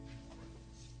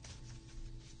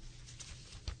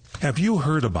 Have you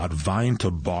heard about Vine to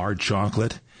Bar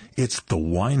chocolate? It's the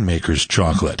winemaker's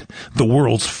chocolate, the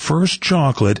world's first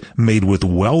chocolate made with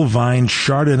well-vined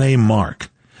Chardonnay marc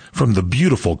from the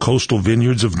beautiful coastal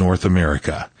vineyards of North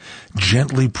America.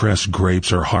 Gently pressed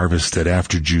grapes are harvested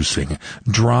after juicing,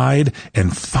 dried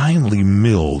and finely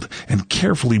milled and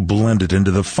carefully blended into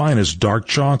the finest dark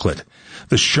chocolate.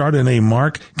 The Chardonnay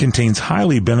marc contains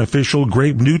highly beneficial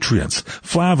grape nutrients,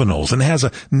 flavanols, and has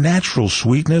a natural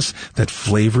sweetness that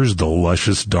flavors the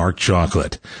luscious dark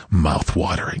chocolate.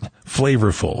 Mouth-watering,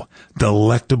 flavorful,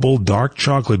 delectable dark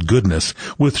chocolate goodness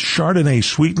with Chardonnay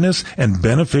sweetness and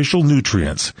beneficial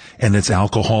nutrients. And it's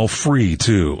alcohol-free,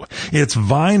 too. It's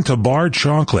Vine to Bar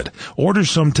chocolate. Order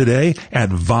some today at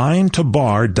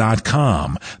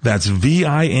vinetobar.com. That's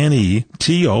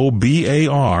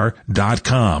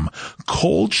VINETOBAR.com.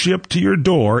 Cold shipped to your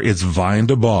door, it's Vine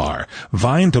to Bar.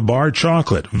 Vine to Bar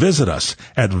chocolate. Visit us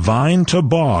at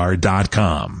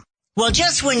vinetobar.com. Well,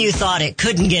 just when you thought it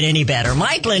couldn't get any better,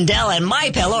 Mike Lindell and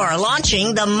MyPillow are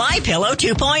launching the MyPillow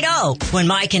 2.0. When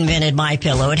Mike invented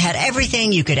MyPillow, it had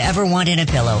everything you could ever want in a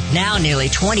pillow. Now, nearly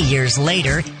 20 years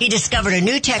later, he discovered a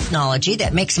new technology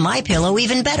that makes MyPillow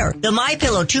even better. The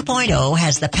MyPillow 2.0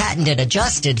 has the patented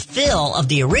adjusted fill of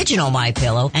the original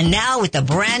MyPillow, and now with the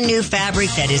brand new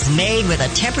fabric that is made with a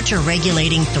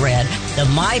temperature-regulating thread, the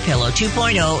MyPillow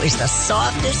 2.0 is the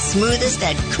softest, smoothest,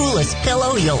 and coolest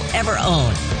pillow you'll ever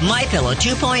own. MyPillow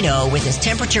 2.0 with its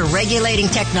temperature-regulating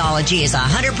technology is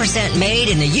 100% made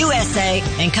in the USA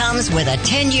and comes with a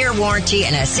 10-year warranty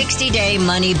and a 60-day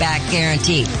money-back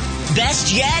guarantee.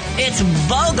 Best yet, it's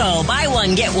BOGO. Buy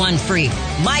one, get one free.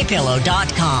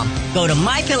 MyPillow.com. Go to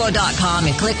MyPillow.com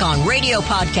and click on Radio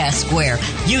Podcast Square.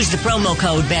 Use the promo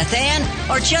code BethAnn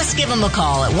or just give them a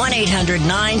call at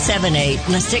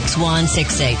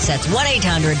 1-800-978-6168. That's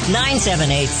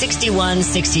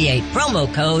 1-800-978-6168.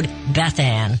 Promo code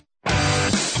BethAnn.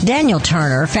 Daniel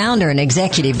Turner, founder and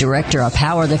executive director of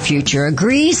Power the Future,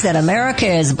 agrees that America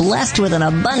is blessed with an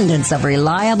abundance of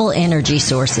reliable energy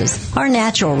sources. Our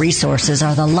natural resources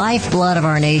are the lifeblood of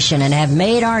our nation and have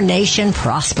made our nation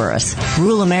prosperous.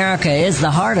 Rural America is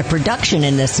the heart of production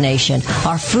in this nation.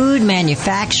 Our food,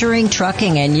 manufacturing,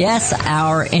 trucking, and yes,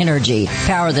 our energy.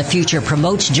 Power the Future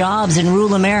promotes jobs in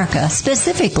rural America,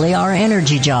 specifically our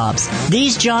energy jobs.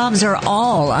 These jobs are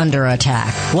all under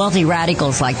attack. Wealthy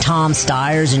radicals like Tom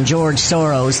Stiers and George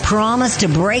Soros promise to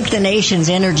break the nation's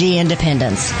energy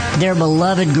independence. Their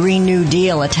beloved Green New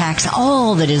Deal attacks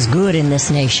all that is good in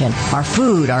this nation. Our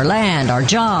food, our land, our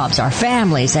jobs, our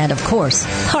families, and of course,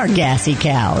 our gassy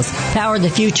cows. Power the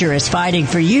Future is fighting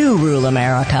for you, rural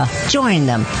America. Join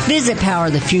them. Visit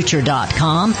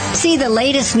PowerTheFuture.com. See the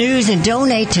latest news and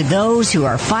donate to those who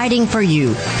are fighting for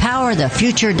you.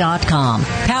 PowerTheFuture.com.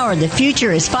 Power the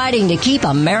Future is fighting to keep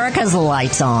America's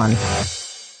lights on.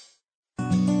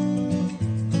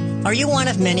 Are you one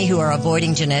of many who are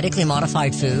avoiding genetically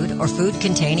modified food or food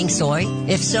containing soy?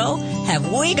 If so,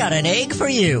 have we got an egg for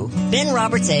you? Ben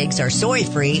Roberts eggs are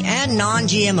soy-free and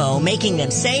non-GMO, making them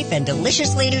safe and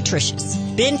deliciously nutritious.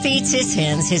 Ben feeds his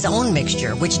hens his own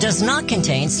mixture, which does not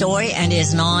contain soy and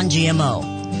is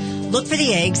non-GMO. Look for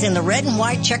the eggs in the red and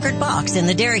white checkered box in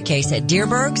the dairy case at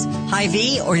Deerberg's,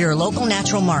 Hy-Vee, or your local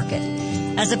natural market.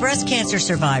 As a breast cancer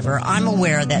survivor, I'm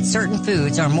aware that certain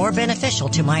foods are more beneficial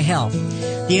to my health.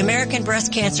 The American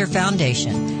Breast Cancer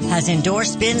Foundation has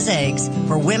endorsed Ben's eggs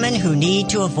for women who need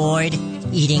to avoid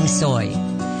eating soy.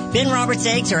 Ben Roberts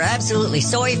eggs are absolutely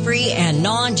soy-free and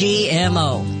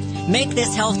non-GMO. Make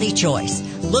this healthy choice.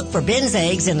 Look for Ben's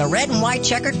eggs in the red and white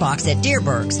checkered box at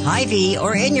Deerberg's, Hy-Vee,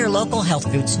 or in your local health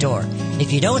food store.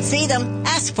 If you don't see them,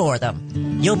 ask for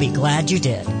them. You'll be glad you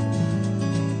did.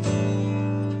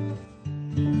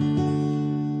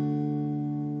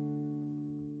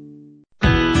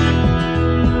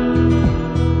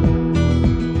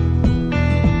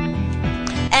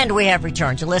 And we have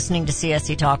returned to listening to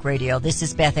CSC Talk Radio. This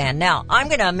is Beth Ann. Now, I'm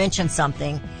going to mention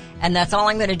something, and that's all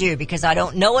I'm going to do because I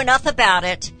don't know enough about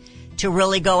it to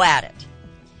really go at it.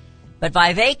 But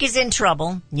Vivek is in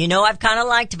trouble. You know, I've kind of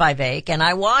liked Vivek, and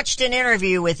I watched an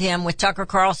interview with him with Tucker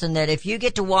Carlson that if you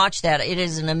get to watch that, it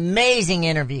is an amazing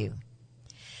interview.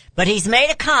 But he's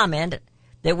made a comment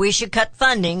that we should cut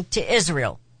funding to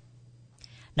Israel.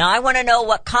 Now, I want to know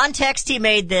what context he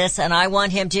made this, and I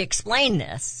want him to explain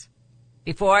this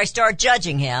before I start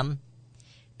judging him.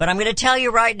 But I'm going to tell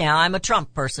you right now, I'm a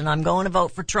Trump person. I'm going to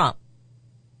vote for Trump.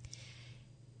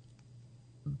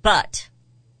 But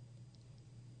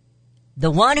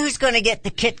the one who's going to get the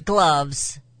kit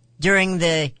gloves during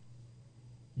the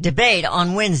debate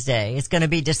on Wednesday is going to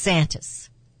be DeSantis.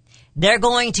 They're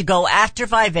going to go after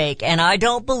Vivek, and I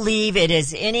don't believe it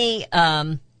is any,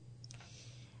 I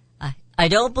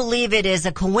don't believe it is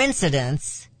a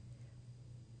coincidence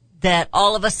that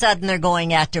all of a sudden they're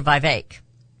going after Vivek.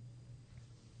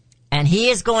 And he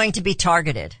is going to be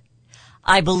targeted.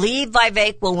 I believe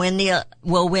Vivek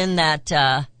will win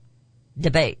that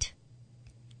debate.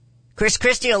 Chris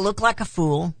Christie will look like a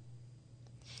fool.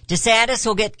 DeSantis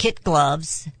will get kit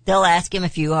gloves. They'll ask him a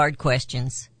few hard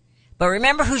questions. But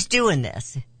remember who's doing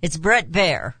this. It's Brett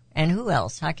Baer. And who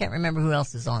else? I can't remember who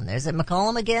else is on there. Is it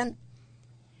McCollum again?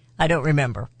 I don't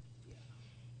remember.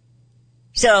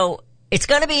 So, it's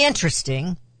going to be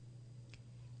interesting.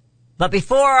 But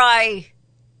before I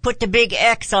put the big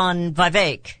X on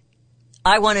Vivek,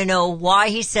 I want to know why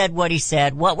he said what he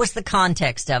said. What was the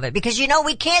context of it? Because, you know,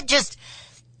 we can't just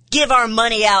give our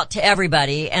money out to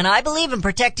everybody. And I believe in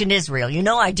protecting Israel. You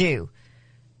know I do.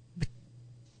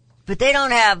 But they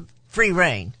don't have free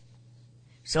reign.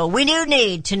 So we do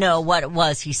need to know what it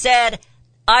was he said.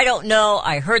 I don't know.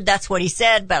 I heard that's what he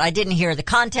said, but I didn't hear the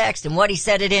context and what he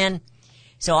said it in.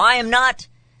 So I am not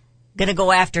going to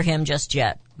go after him just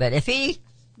yet. But if he,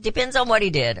 depends on what he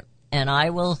did, and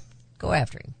I will go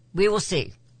after him. We will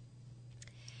see.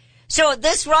 So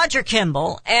this Roger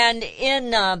Kimball, and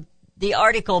in the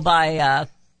article by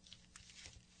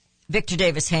Victor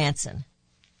Davis Hanson,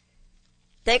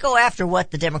 they go after what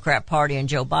the Democrat Party and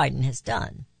Joe Biden has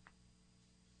done.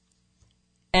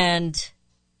 And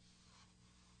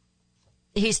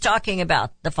he's talking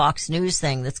about the Fox News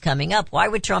thing that's coming up. Why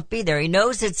would Trump be there? He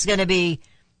knows it's going to be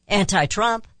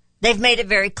anti-Trump. They've made it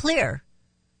very clear.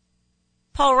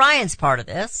 Paul Ryan's part of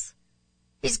this.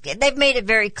 They've made it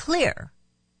very clear.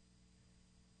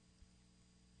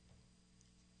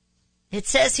 It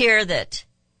says here that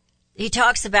he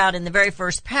talks about in the very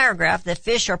first paragraph that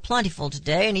fish are plentiful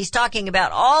today, and he's talking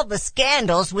about all the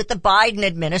scandals with the Biden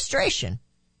administration.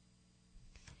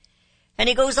 And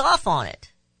he goes off on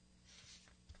it.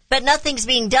 But nothing's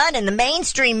being done in the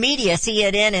mainstream media,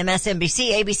 CNN,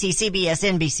 MSNBC, ABC, CBS,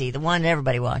 NBC, the one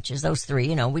everybody watches, those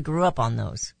three, we grew up on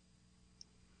those.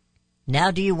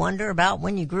 Now do you wonder about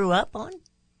when you grew up on?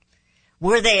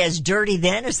 Were they as dirty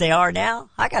then as they are now?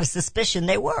 I got a suspicion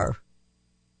they were.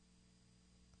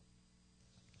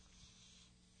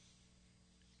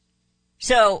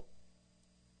 So,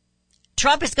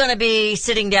 Trump is going to be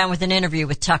sitting down with an interview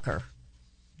with Tucker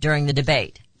during the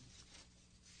debate.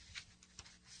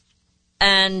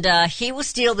 And he will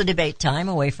steal the debate time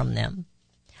away from them.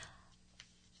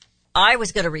 I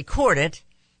was going to record it.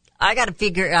 I got to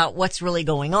figure out what's really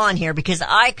going on here because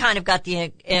I kind of got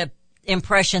the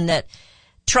impression that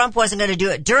Trump wasn't going to do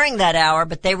it during that hour,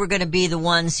 but they were going to be the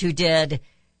ones who did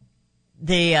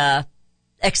the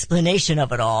explanation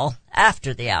of it all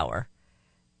after the hour.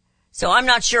 So I'm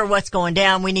not sure what's going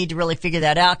down. We need to really figure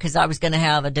that out because I was going to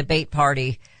have a debate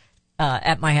party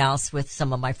at my house with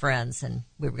some of my friends, and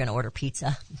we were going to order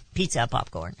pizza,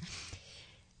 popcorn.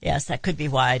 Yes, that could be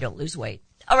why I don't lose weight.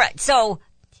 All right, so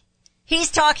he's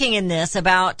talking in this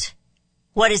about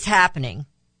what is happening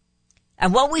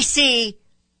and what we see,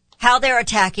 how they're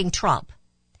attacking Trump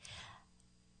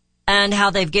and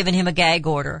how they've given him a gag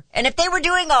order. And if they were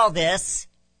doing all this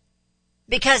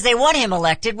because they want him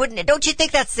elected, don't you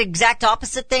think that's the exact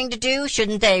opposite thing to do?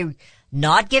 Shouldn't they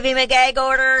not give him a gag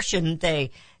order? Shouldn't they?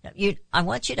 I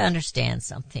want you to understand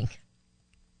something.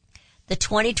 The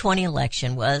 2020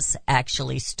 election was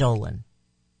actually stolen.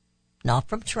 Not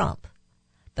from Trump,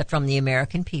 but from the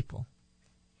American people.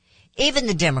 Even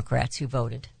the Democrats who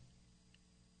voted.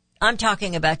 I'm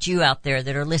talking about you out there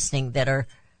that are listening that are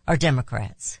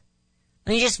Democrats.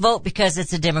 And you just vote because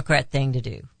it's a Democrat thing to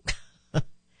do.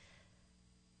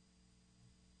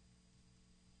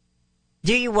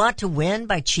 Do you want to win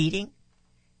by cheating?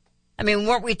 I mean,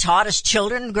 weren't we taught as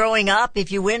children growing up,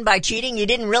 if you win by cheating, you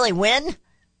didn't really win?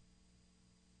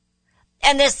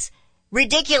 And this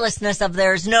ridiculousness of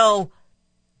there's no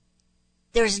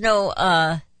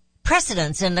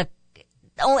precedence and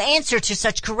no answer to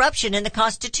such corruption in the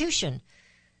Constitution.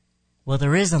 Well,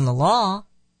 there is in the law.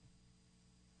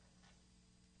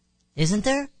 Isn't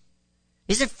there?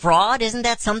 Isn't fraud? Isn't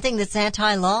that something that's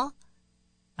anti-law?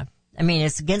 I mean,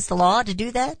 it's against the law to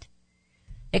do that?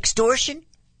 Extortion?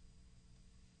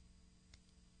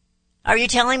 Are you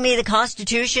telling me the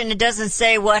Constitution, it doesn't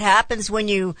say what happens when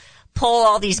you pull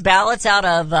all these ballots out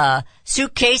of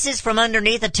suitcases from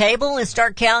underneath a table and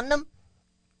start counting them?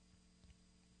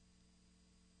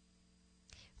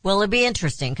 Well, it'll be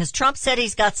interesting because Trump said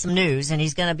he's got some news and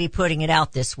he's going to be putting it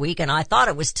out this week, and I thought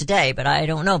it was today, but I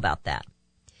don't know about that.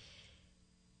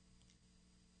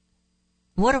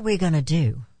 What are we going to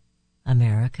do,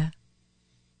 America?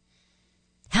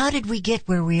 How did we get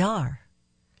where we are?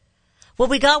 Well,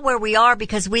 we got where we are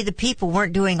because we the people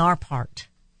weren't doing our part.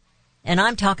 And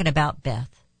I'm talking about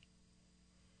Beth.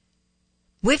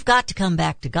 We've got to come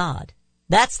back to God.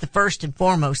 That's the first and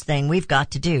foremost thing we've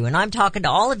got to do. And I'm talking to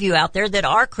all of you out there that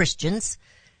are Christians,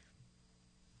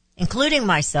 including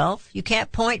myself. You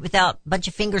can't point without a bunch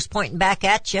of fingers pointing back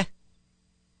at you.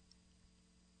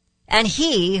 And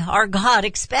He, our God,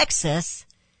 expects us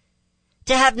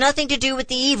to have nothing to do with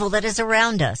the evil that is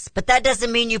around us. But that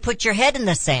doesn't mean you put your head in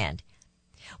the sand.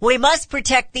 We must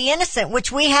protect the innocent,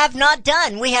 which we have not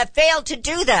done. We have failed to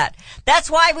do that.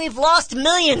 That's why we've lost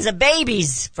millions of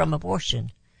babies from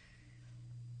abortion.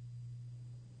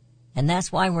 And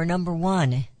that's why we're number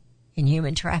one in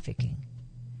human trafficking.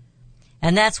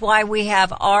 And that's why we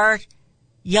have our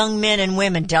young men and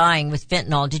women dying with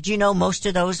fentanyl. Did you know most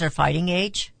of those are fighting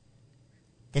age?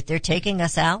 That they're taking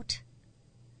us out?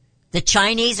 The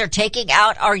Chinese are taking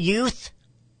out our youth?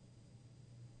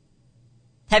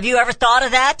 Have you ever thought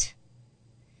of that?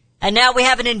 And now we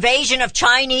have an invasion of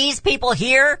Chinese people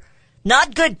here?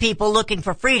 Not good people looking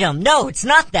for freedom. No, it's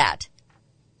not that.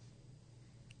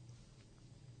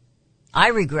 I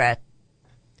regret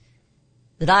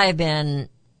that I have been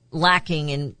lacking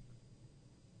in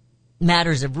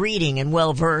matters of reading and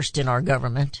well-versed in our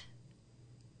government.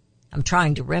 I'm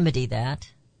trying to remedy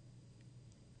that.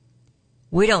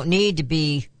 We don't need to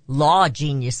be law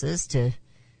geniuses to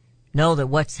know that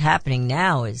what's happening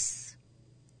now is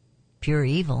pure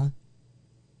evil.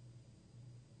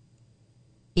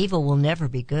 Evil will never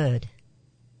be good.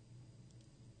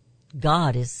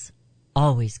 God is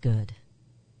always good.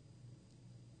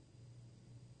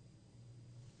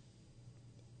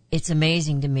 it's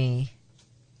amazing to me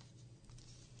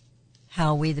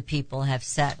how we the people have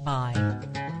sat by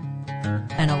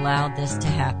and allowed this to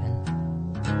happen.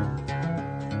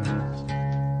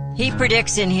 He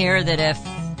predicts in here that if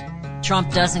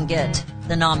Trump doesn't get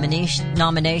the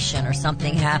nomination or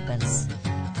something happens,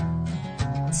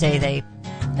 say they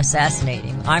assassinate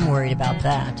him, I'm worried about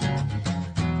that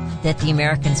the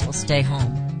Americans will stay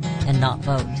home and not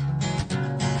vote.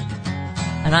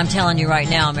 And I'm telling you right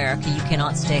now, America, you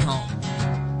cannot stay home.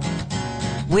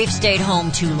 We've stayed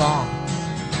home too long.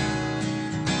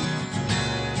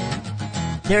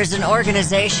 There's an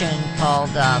organization called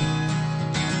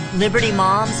Liberty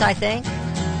Moms, I think.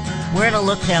 We're going to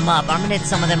look them up. I'm going to hit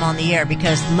some of them on the air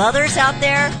because mothers out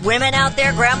there, women out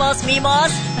there, grandmas,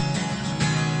 memas,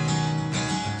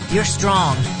 you're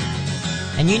strong.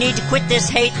 And you need to quit this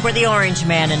hate for the orange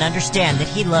man and understand that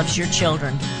he loves your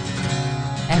children.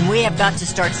 And we have got to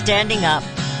start standing up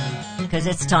because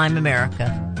it's time,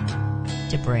 America,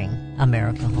 to bring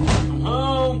America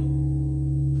home.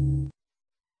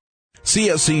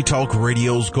 CSC Talk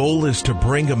Radio's goal is to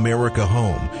bring America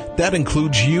home. That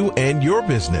includes you and your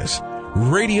business.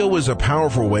 Radio is a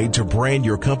powerful way to brand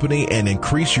your company and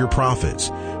increase your profits.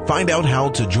 Find out how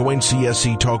to join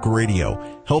CSC Talk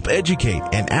Radio, help educate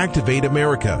and activate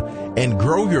America, and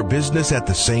grow your business at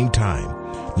the same time.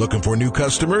 Looking for new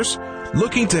customers?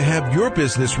 Looking to have your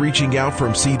business reaching out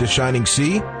from sea to shining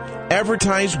sea?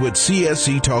 Advertise with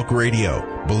CSC Talk Radio.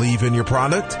 Believe in your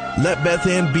product? Let Beth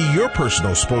Ann be your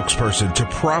personal spokesperson to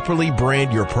properly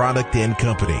brand your product and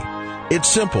company. It's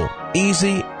simple,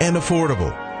 easy, and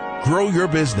affordable. Grow your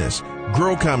business,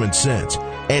 grow common sense,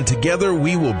 and together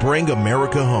we will bring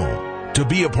America home. To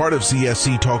be a part of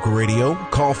CSC Talk Radio,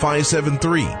 call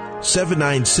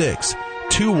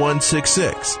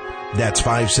 573-796-2166. That's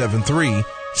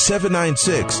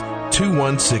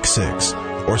 573-796-2166.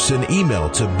 Or send email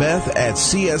to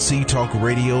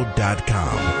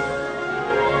beth@csctalkradio.com.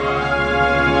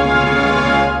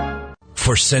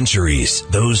 For centuries,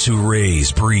 those who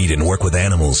raise, breed, and work with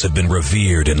animals have been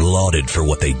revered and lauded for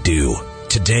what they do.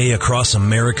 Today, across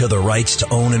America, the rights to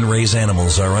own and raise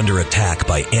animals are under attack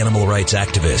by animal rights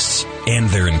activists and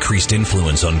their increased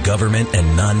influence on government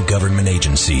and non-government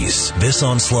agencies. This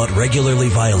onslaught regularly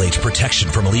violates protection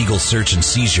from illegal search and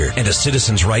seizure and a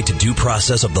citizen's right to due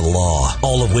process of the law,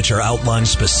 all of which are outlined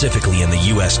specifically in the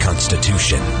U.S.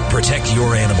 Constitution. Protect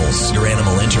your animals, your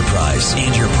animal enterprise,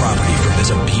 and your property from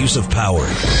this abuse of power.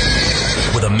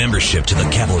 With a membership to the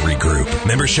Cavalry Group,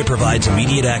 membership provides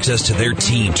immediate access to their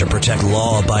team to protect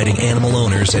law-abiding animal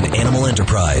owners and animal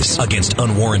enterprise against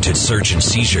unwarranted search and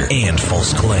seizure and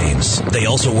false claims. They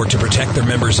also work to protect their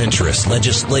members' interests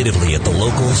legislatively at the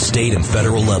local, state, and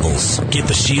federal levels. Get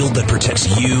the shield that protects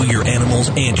you, your animals,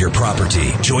 and your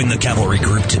property. Join the Cavalry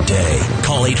Group today.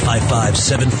 Call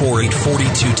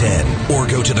 855-748-4210 or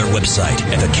go to their website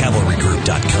at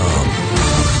thecavalrygroup.com.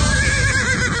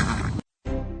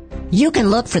 You can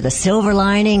look for the silver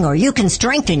lining, or you can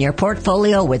strengthen your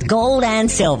portfolio with gold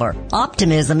and silver.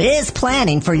 Optimism is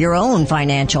planning for your own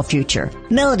financial future.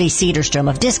 Melody Cedarstrom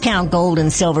of Discount Gold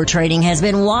and Silver Trading has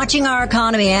been watching our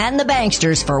economy and the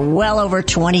banksters for well over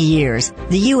 20 years.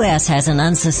 The U.S. has an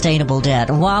unsustainable debt,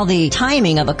 and while the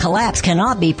timing of a collapse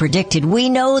cannot be predicted, we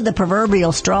know the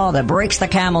proverbial straw that breaks the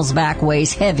camel's back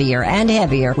weighs heavier and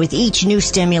heavier with each new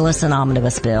stimulus and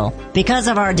omnibus bill. Because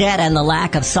of our debt and the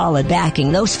lack of solid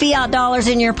backing, those fiat dollars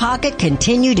in your pocket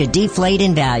continue to deflate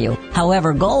in value.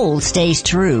 However, gold stays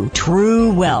true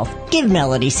wealth. Give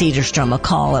Melody Cedarstrom a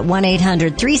call at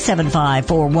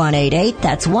 1-800-375-4188.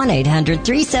 That's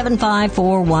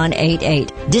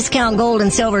 1-800-375-4188. Discount Gold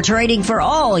and Silver Trading for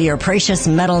all your precious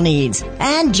metal needs.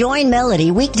 And join Melody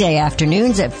weekday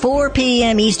afternoons at 4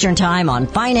 p.m. Eastern Time on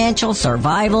Financial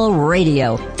Survival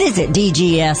Radio. Visit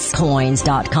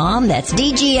DGScoins.com. That's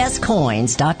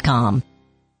DGScoins.com.